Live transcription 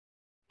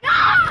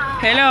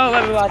Hello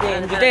everybody,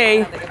 and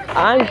today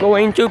I'm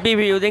going to be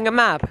building a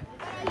map.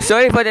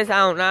 Sorry for the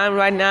sound, I'm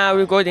right now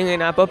recording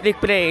in a public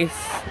place.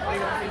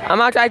 I'm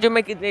gonna try to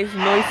make it less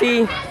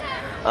noisy,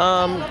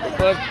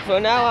 but for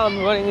now I'm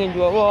running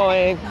into a wall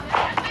and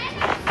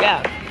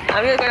yeah,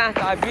 I'm just gonna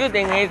start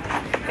building it,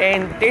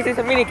 and this is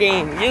a mini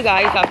game. You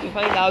guys have to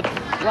find out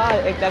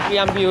what exactly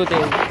I'm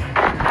building.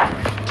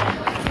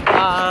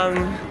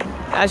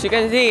 As you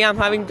can see, I'm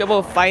having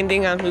trouble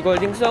finding a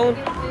recording zone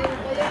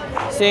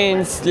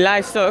since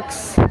life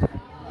sucks.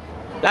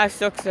 Life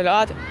sucks a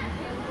lot.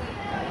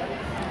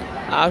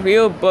 I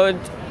feel but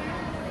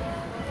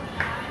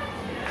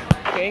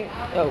okay.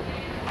 Oh.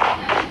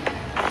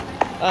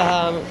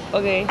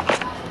 Okay.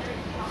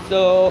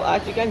 So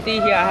as you can see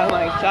here, I have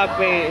my sharp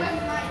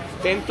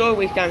pencil,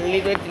 which can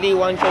literally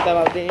one shot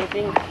about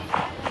anything.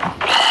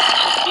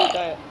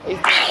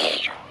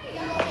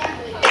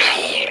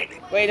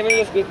 Wait, let me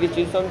just quickly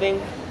choose something.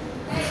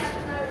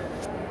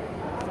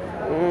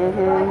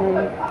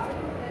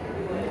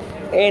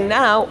 And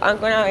now I'm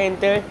gonna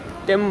enter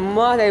the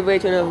modern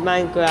version of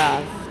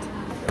Minecraft,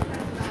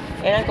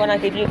 and I'm gonna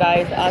give you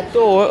guys a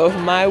tour of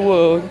my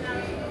world.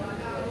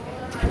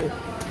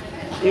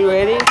 You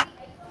ready?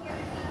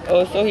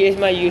 Also, here's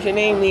my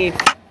username.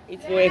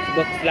 It's for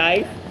Xbox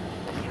Live.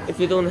 If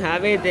you don't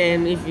have it,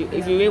 then if you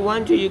really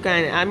want to, you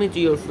can add me to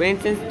your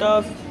friends and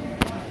stuff.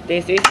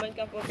 This is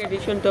Minecraft Pocket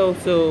Edition though,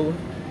 so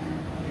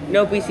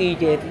no PC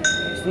yet.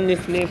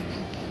 Sniff sniff,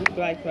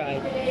 cry cry.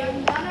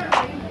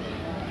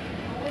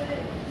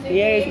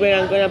 Here is where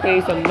I'm gonna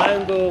play some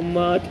Mango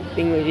mod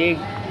thingamajig.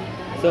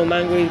 So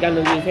Mango is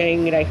gonna be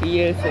hanging right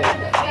here. So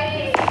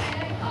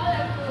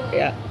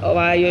yeah,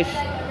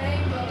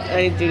 I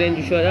need to then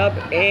to shut up.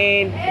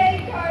 And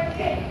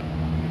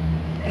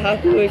how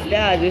cool is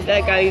that? There's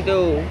like a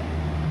little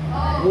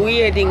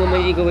weird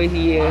thingamajig over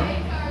here.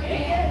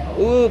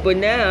 Ooh, but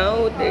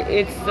now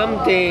it's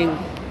something.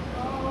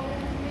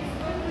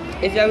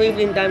 It's a rift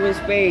in time and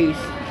space,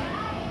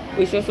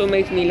 which also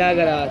makes me lag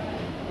a lot.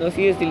 No,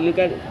 seriously, look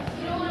at it.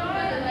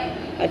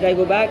 As I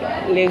go back,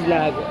 let's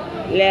lag.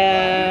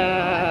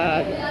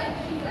 Lag.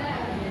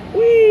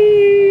 Whee!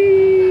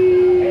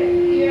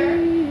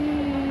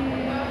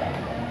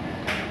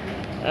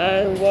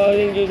 I'm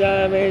falling to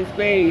time and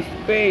space.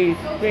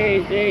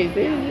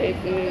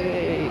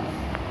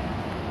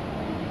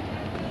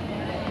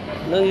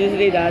 No,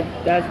 usually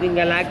that's thing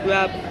I like to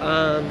have.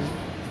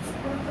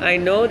 I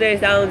know they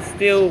sound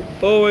still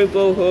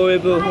horrible.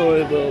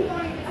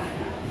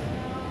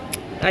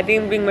 I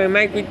didn't bring my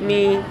mic with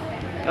me.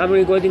 I'm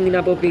recording in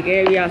a public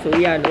area, so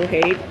yeah, no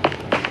hate.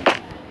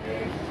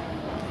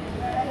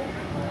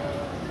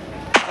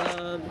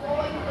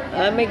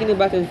 I'm making the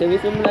button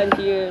service right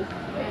here.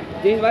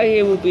 This right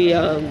here would be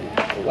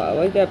wow,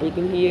 what is that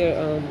written here?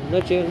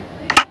 Not sure.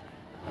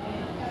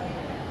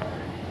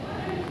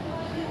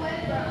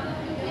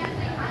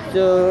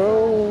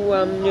 So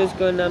I'm just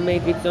gonna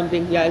make it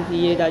something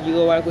here that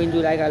you are going to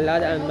like a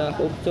lot, and I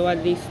hope so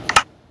at least.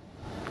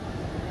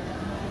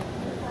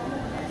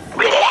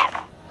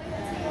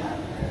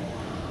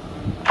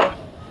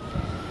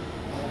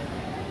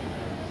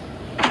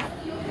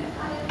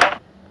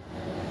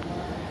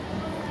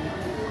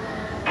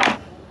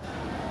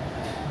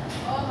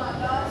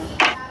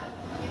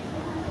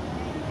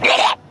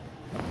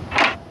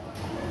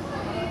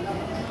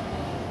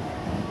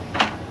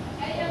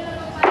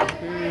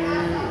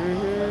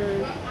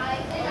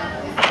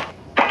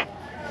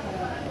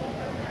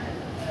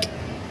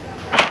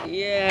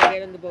 Yeah,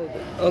 get on the boat.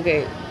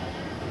 Okay.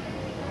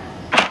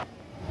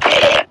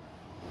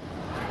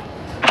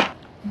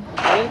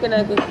 I'm just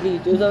gonna quickly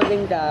do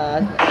something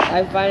that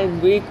I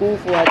find really cool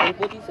for a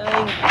table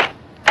design.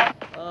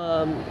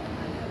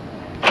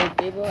 The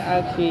table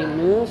actually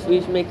moves,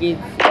 which makes it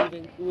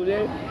even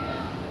cooler.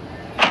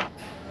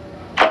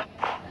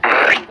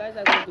 You guys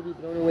are going to be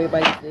blown away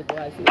by this table,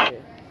 I swear.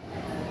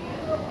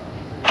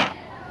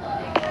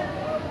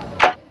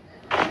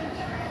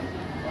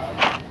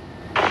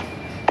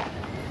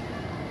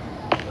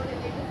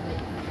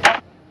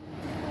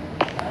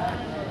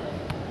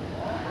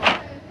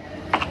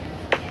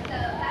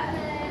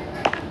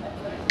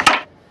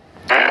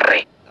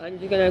 I'm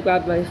just gonna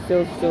grab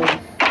myself some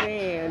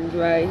sand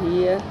right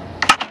here.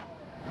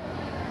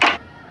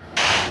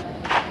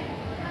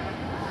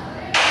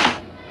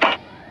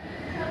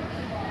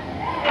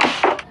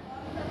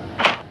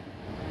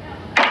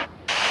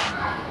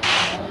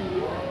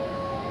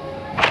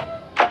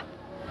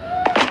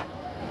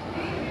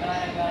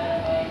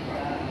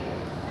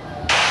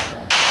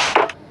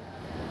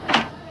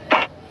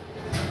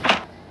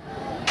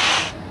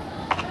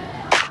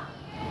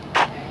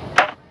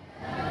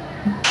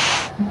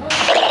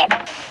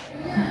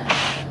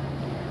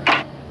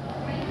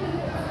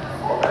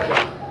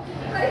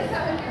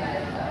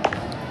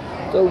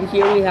 So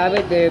here we have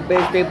it, the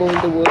best table in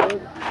the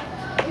world.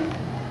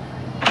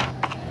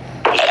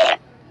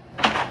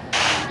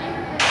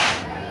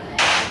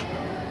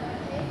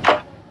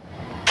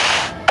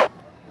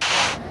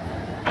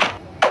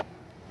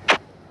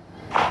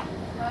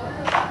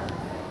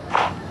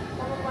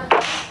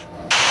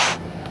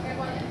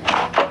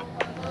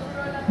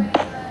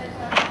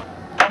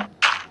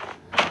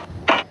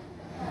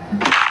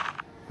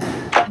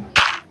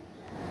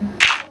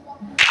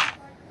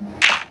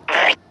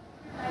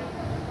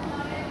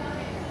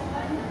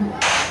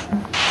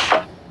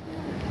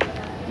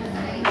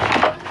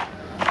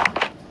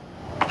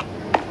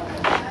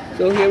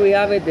 So here we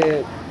have it,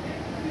 the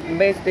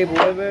best table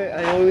ever,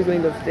 and always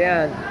made of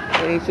sand,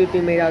 and it should be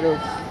made out of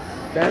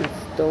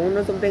sandstone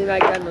or something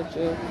like that, not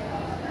sure.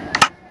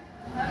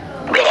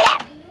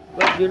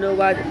 But you know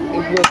what,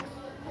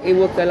 it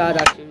works a lot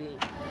actually.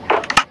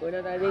 But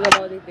as I think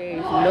about it, there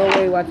is no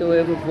way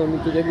whatsoever for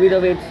me to get rid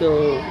of it,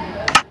 so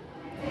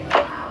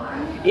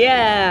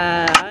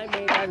yeah, I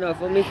made an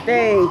awful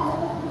mistake.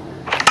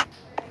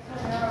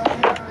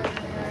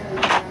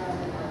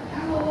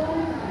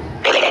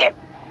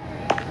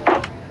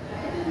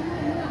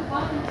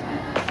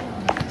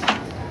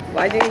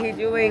 Why did he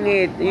doing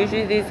it?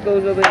 Usually this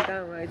goes up and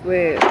down, I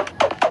swear.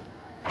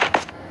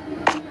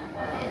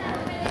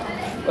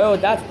 Well,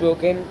 that's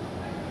broken.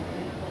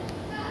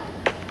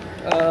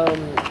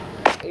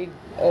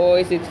 Or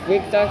is it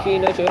fixed actually?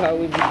 Not sure how it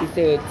would be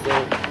said, so.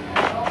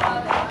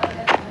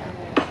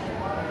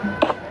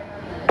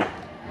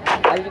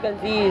 As you can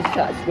see,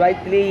 it's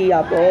slightly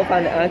above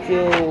an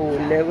actual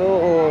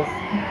level of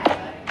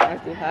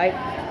actual height.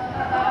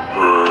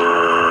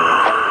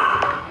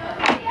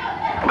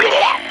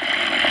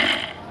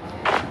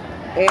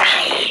 And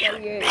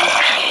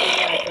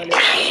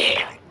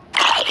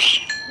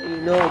you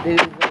know, this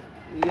is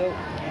real.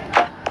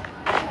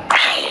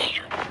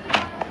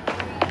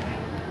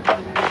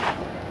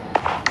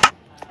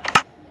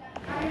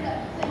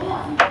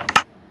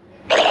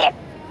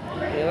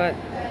 You know what?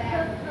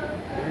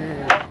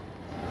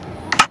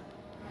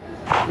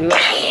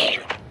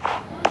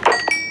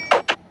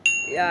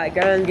 Yeah, I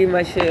can't give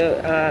my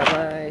sword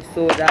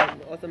that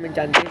awesome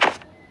enchanted.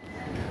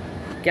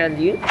 Can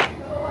you?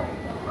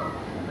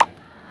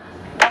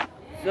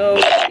 So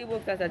it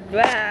works as a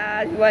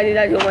trash. Why did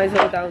I throw my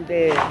sword down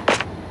there?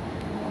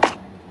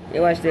 Yeah,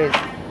 watch this.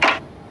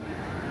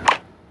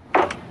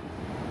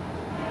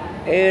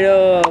 It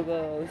all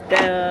goes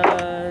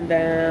down,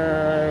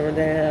 down,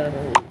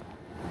 down.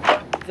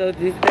 So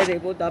this is the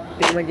tabletop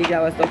thinmagic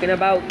I was talking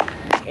about.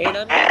 And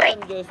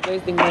I'm just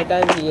wasting my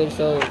time here,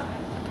 so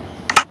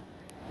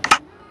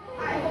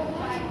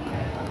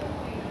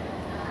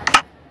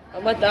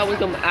I'm gonna start with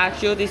some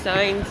actual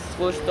designs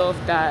for stuff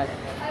that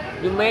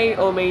you may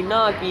or may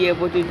not be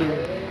able to do.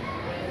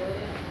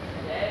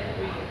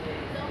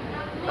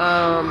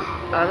 I'm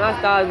gonna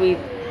start with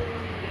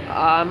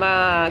I'm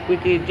gonna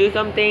quickly do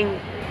something.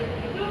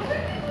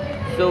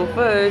 So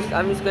first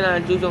I'm just gonna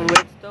do some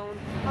redstone.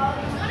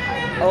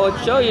 I'll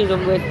show you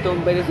some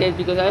redstone better said,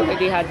 because I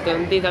already had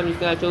done this. I'm just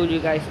gonna show you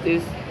guys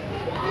this.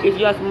 It's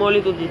just a small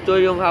little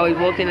tutorial on how it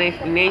works in an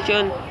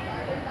explanation.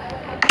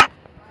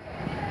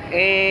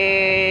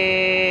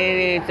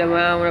 And it's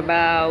around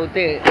about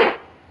this.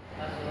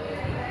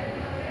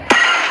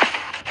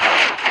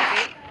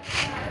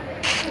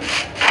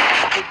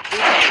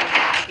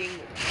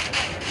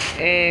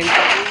 And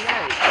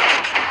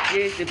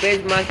this is the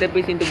best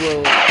masterpiece in the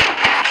world.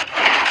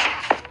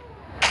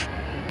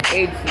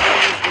 It's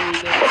very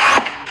good.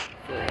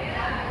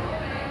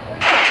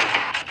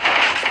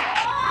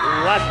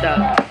 What the?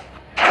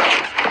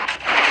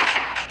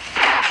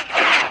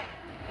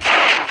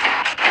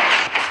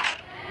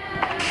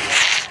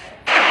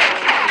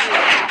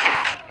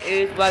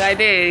 It's what I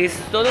did. It's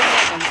sort of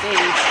like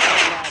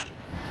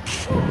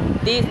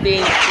this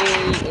thing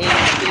is in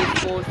these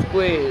 4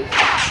 squares.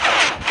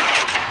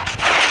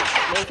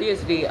 No,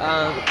 seriously, you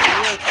are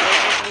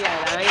perfectly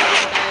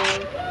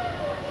aligned.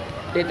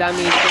 The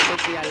dummy is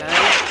perfectly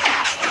aligned.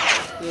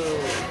 So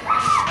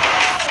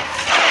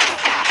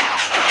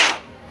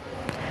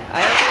I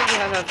already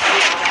have a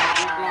fix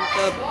that brings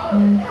up.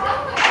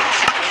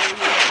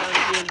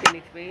 I can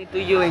explain it to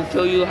you and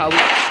show you how it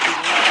works.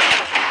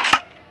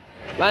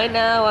 Right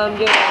now I'm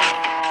just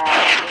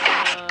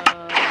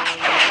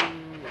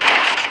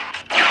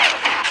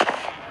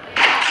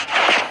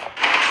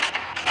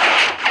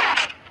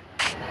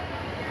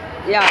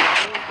yeah,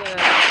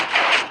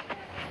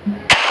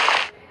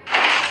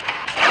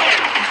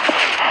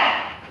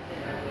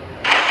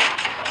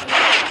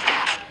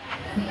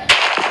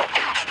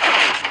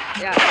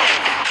 yeah.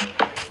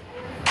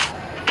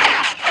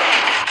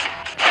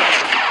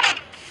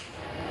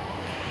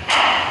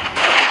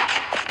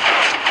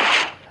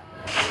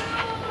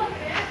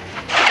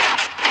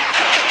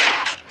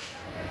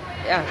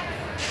 Yeah.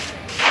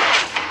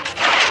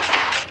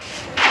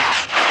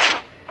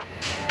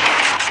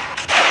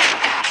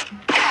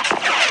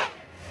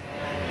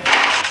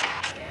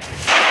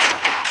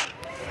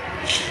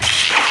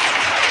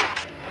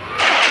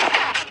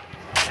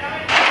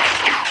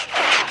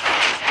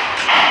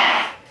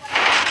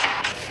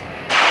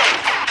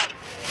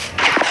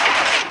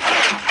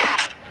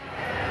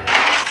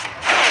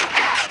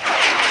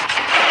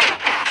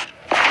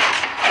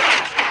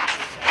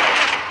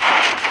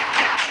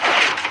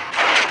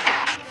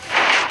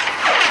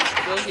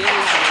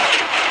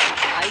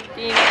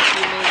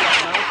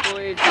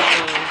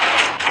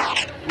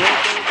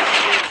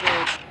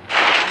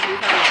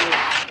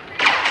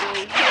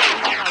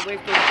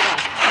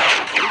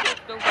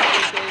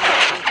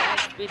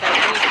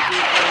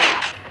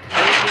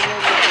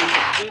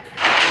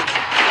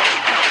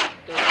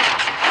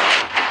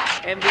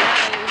 And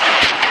behind is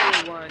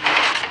the one.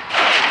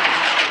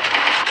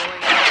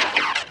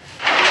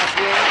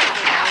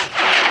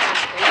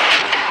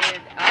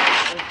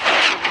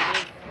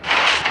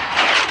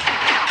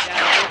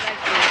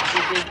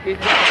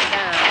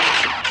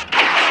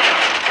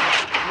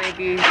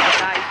 is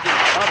size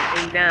up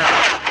and down.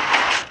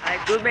 I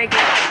could make it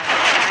a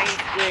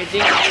nice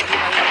thing if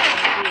I want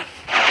to.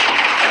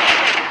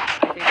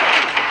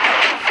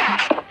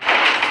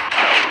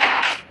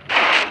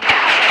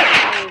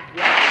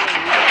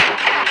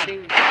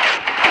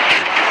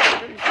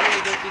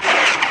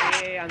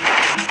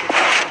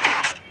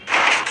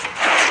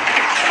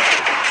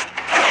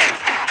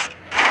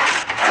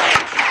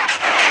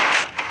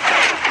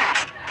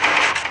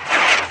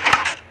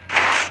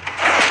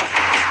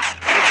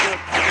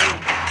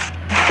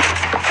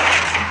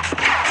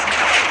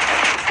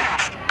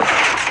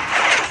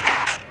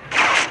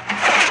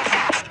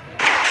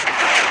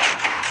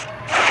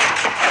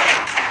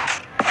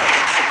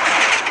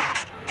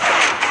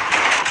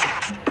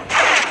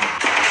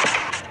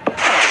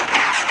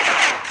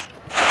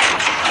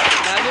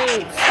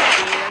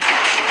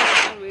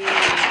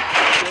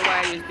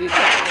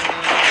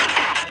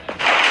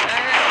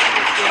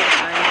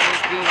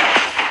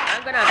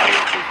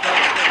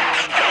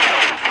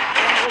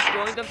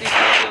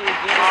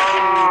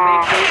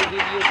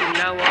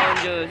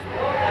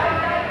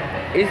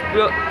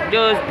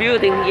 Just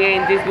building here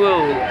in this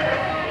world.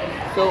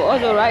 So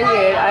also right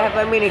here I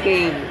have a mini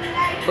game,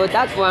 but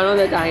that's for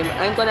another time.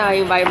 I'm gonna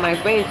invite my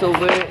friends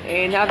over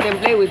and have them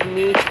play with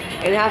me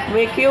and have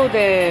me kill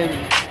them.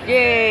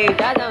 Yay,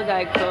 that sounds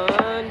like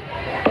fun.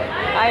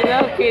 I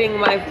love killing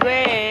my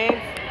friends.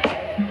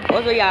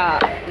 Also yeah,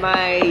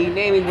 my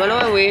name is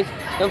Wierd.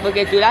 Don't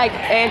forget to like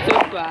and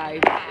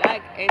subscribe.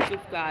 Like and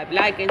subscribe.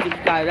 Like and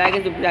subscribe. Like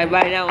and subscribe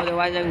right now,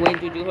 otherwise I'm going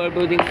to do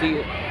horrible things to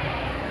you.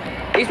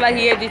 This right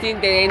here, this is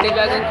the Ender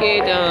Dragon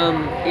kit.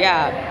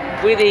 Yeah,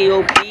 pretty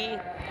OP.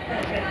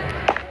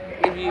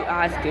 If you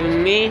ask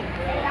me,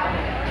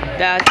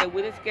 that's the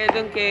Wierd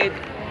skeleton kit.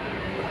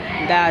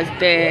 That's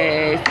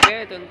the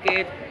skeleton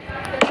kit.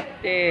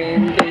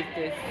 Then there's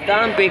the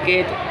Stompy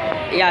kit.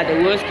 Yeah,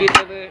 the worst kit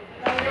ever.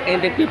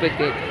 And the Creeper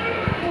kit.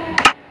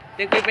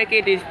 The Creeper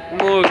kit is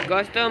more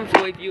custom,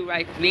 so if you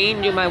write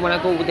clean, you might wanna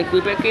go with the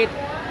Creeper kit.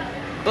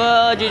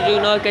 But you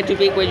do not get to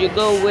pick what you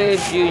go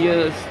with. You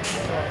just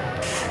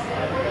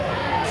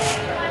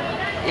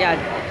yeah,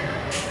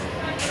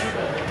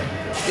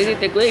 this is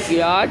the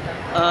graveyard.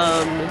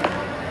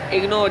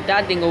 Ignore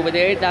that thing over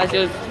there. That's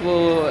just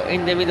for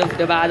in the middle of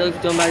the battle.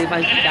 If somebody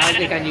finds it down,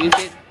 they can use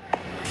it.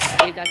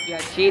 It's actually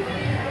a cheat.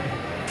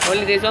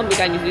 Only the zombie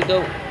can use it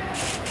though.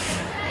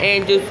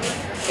 And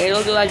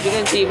also as you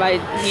can see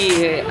right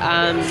here,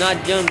 I'm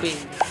not jumping.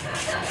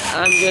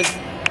 I'm just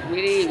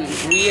really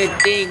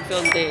weird things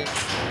on there.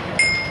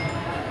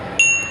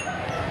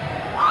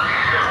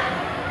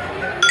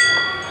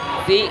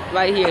 See,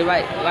 right here,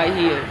 right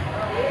here.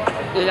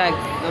 There's like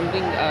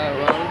something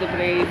around the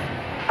place.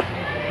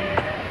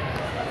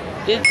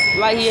 This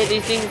right here,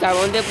 these things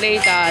around the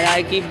place that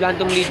I keep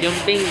randomly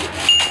jumping.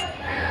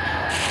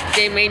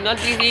 They may not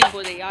be seen,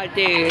 but they are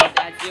there.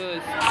 That's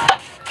just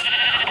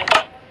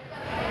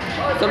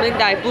something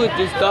that I put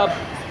to stop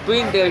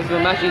sprinters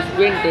from actually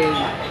sprinting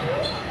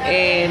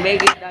and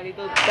make it a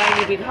little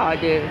tiny bit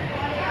harder.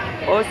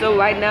 Also,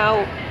 right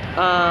now,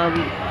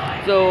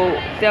 so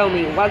tell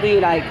me, what do you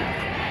like?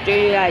 Do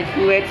you like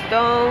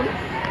redstone?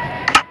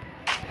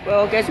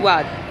 Well, guess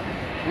what?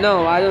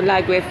 No, I don't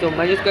like redstone.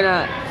 I'm just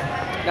gonna.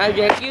 Now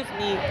you excuse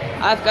me.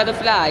 I've got to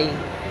fly.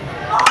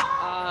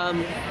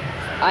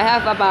 I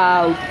have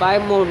about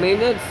 5 more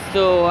minutes,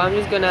 so I'm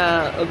just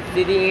gonna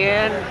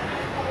obsidian.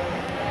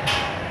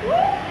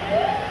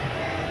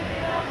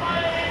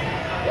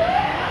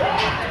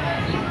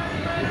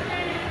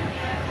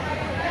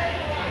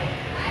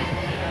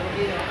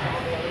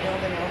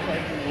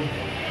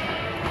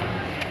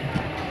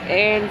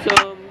 And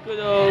some good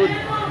old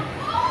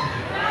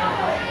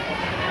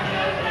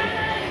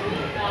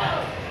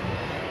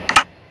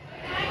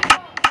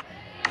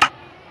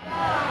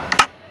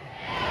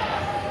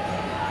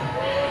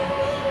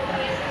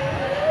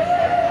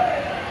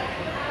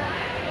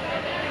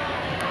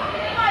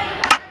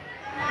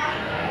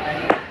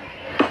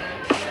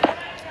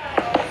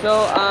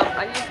so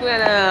I'm just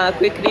gonna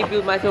quickly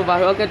build myself a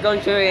rocket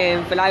launcher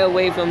and fly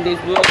away from this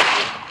world.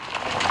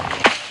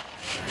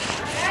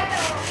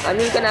 I'm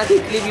just gonna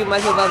quickly build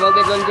myself a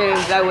rocket launcher and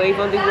fly away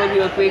from this world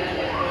real quick.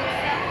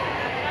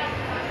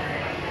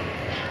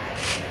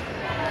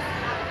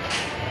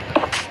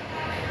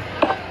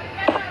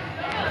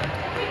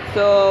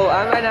 So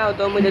I'm right now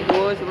done with the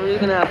doors, so I'm just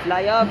gonna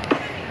fly up.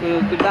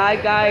 So, goodbye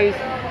guys.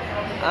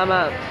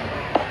 I'ma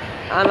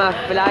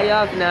fly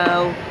up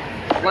now.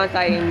 Once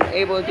I am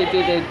able to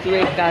do the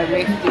trick that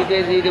makes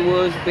it the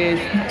world's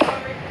best.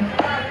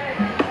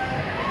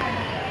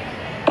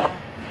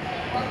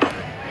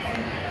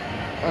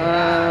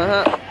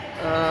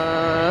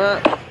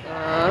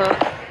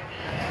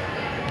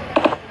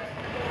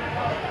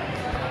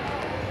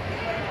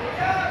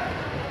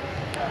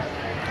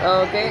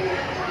 Okay.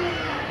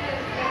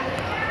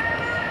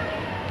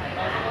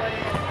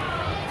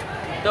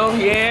 So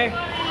here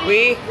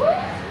we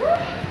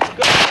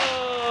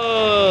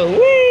go.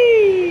 Woo!